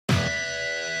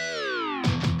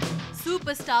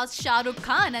superstars Shah Rukh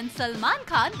Khan and Salman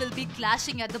Khan will be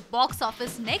clashing at the box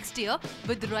office next year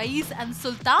with Raees and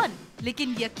Sultan.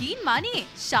 लेकिन यकीन मानिए,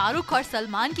 शाहरुख और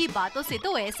सलमान की बातों से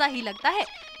तो ऐसा ही लगता है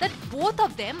that both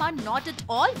of them are not at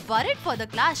all worried for the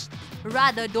clash.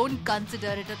 Rather, don't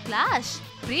consider it a clash.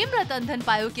 Prem Ratan Dhan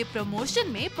पायो के प्रमोशन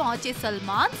में पहुंचे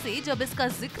सलमान से जब इसका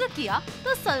जिक्र किया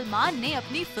तो सलमान ने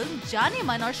अपनी फिल्म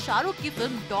जान-ए-मान और शाहरुख की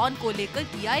फिल्म डॉन को लेकर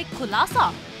किया एक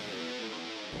खुलासा।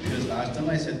 Because last time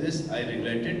I said this, I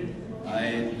regretted.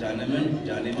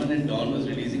 Jaan-E-Maan and Dawn was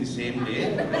releasing same day.